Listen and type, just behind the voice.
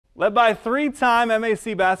Led by three-time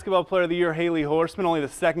MAC Basketball Player of the Year Haley Horseman, only the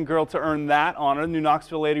second girl to earn that honor. New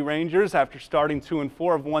Knoxville Lady Rangers, after starting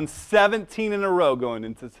 2-4, have won 17 in a row going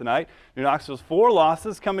into tonight. New Knoxville's 4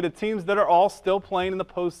 losses coming to teams that are all still playing in the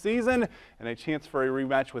postseason, and a chance for a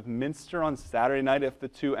rematch with Minster on Saturday night if the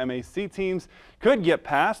two MAC teams could get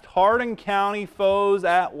past Hardin County foes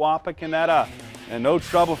at Wapakoneta. And no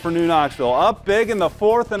trouble for New Knoxville. Up big in the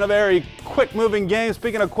fourth in a very quick-moving game.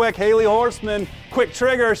 Speaking of quick, Haley Horseman, quick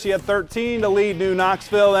trigger. She had 13 to lead New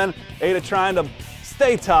Knoxville. Then Ada trying to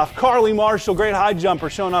stay tough. Carly Marshall, great high jumper,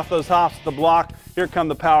 showing off those hops at the block. Here come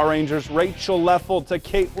the Power Rangers. Rachel Leffel to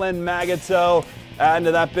Caitlin Magato, adding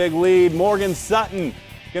to that big lead. Morgan Sutton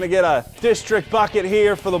going to get a district bucket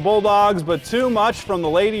here for the Bulldogs, but too much from the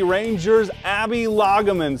Lady Rangers. Abby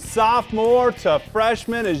Lageman, sophomore to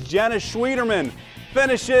freshman, as Jenna Schwederman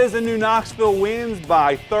finishes, and New Knoxville wins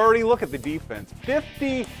by 30. Look at the defense,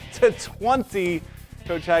 50-20.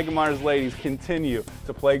 Coach Hagemeyer's ladies continue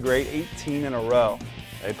to play great, 18 in a row.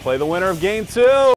 They play the winner of game 2.